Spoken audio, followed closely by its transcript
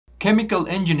Chemical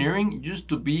engineering used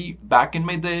to be, back in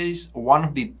my days, one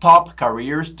of the top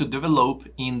careers to develop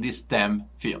in the STEM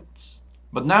fields.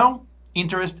 But now,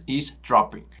 interest is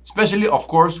dropping, especially, of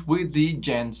course, with the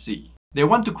Gen Z. They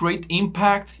want to create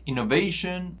impact,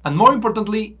 innovation, and more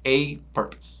importantly, a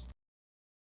purpose.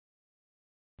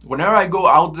 Whenever I go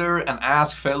out there and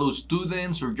ask fellow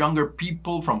students or younger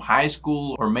people from high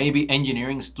school or maybe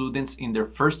engineering students in their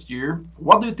first year,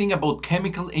 what do you think about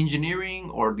chemical engineering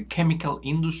or the chemical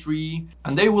industry?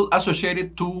 And they will associate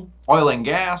it to oil and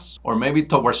gas, or maybe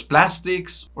towards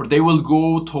plastics, or they will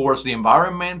go towards the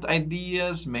environment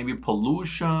ideas, maybe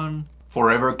pollution,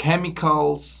 forever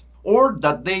chemicals, or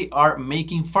that they are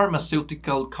making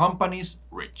pharmaceutical companies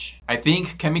rich. I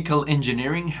think chemical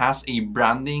engineering has a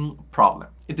branding problem.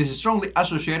 It is strongly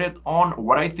associated on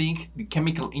what I think the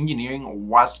chemical engineering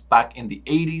was back in the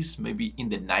 80s, maybe in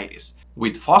the 90s,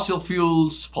 with fossil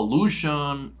fuels,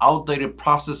 pollution, outdated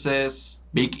processes,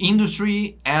 big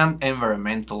industry, and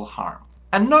environmental harm.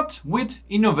 And not with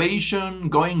innovation,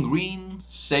 going green,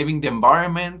 saving the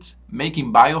environment,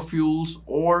 making biofuels,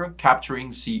 or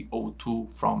capturing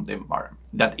CO2 from the environment.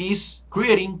 That is,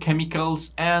 creating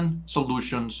chemicals and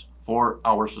solutions for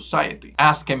our society,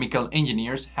 as chemical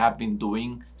engineers have been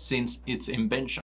doing since its invention.